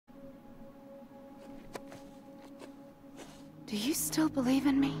Do you still believe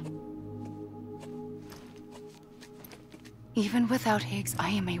in me? Even without Higgs, I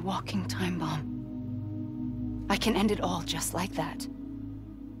am a walking time bomb. I can end it all just like that.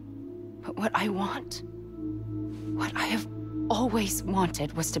 But what I want, what I have always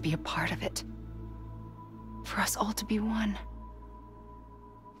wanted, was to be a part of it. For us all to be one.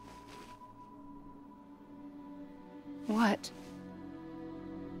 What?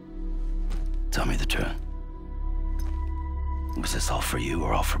 Tell me the truth. Was this all for you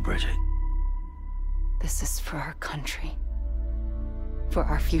or all for Bridget? This is for our country. For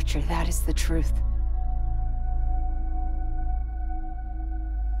our future, that is the truth.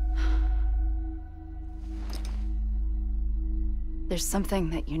 There's something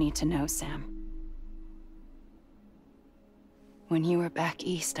that you need to know, Sam. When you were back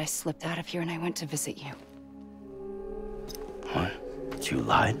east, I slipped out of here and I went to visit you. What? You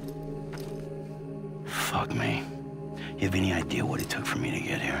lied? Fuck me. You have any idea what it took for me to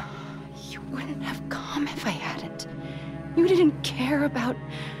get here? You wouldn't have come if I hadn't. You didn't care about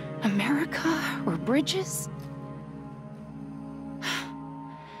America or bridges.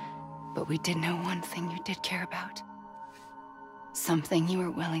 But we did know one thing you did care about. Something you were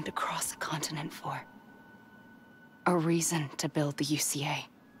willing to cross a continent for. A reason to build the UCA.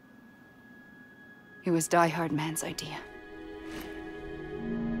 It was Die Hard Man's idea.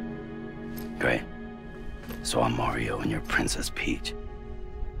 Great. So I'm Mario and you're Princess Peach.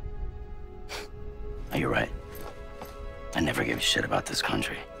 You're right. I never gave a shit about this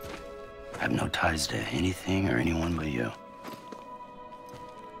country. I have no ties to anything or anyone but you.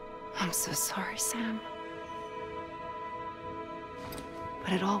 I'm so sorry, Sam.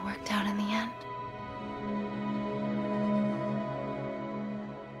 But it all worked out in the end.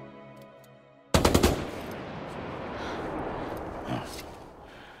 Well,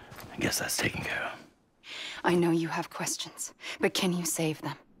 I guess that's taken care of. I know you have questions, but can you save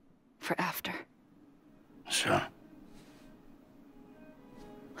them? For after? Sure.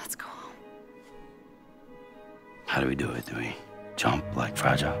 Let's go home. How do we do it? Do we jump like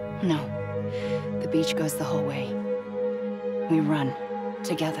Fragile? No. The beach goes the whole way. We run.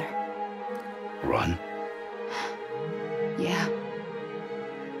 Together. Run? Yeah.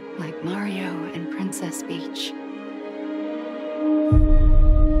 Like Mario and Princess Peach.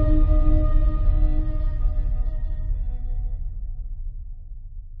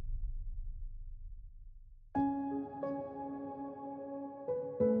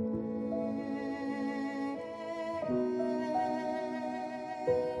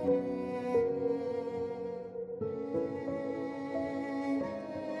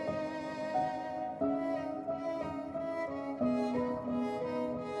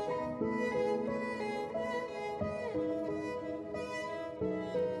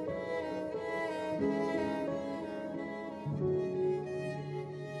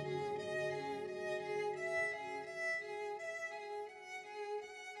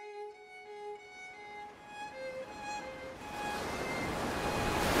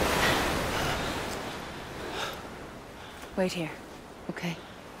 Wait here, okay?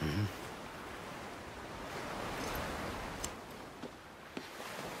 Mm-hmm.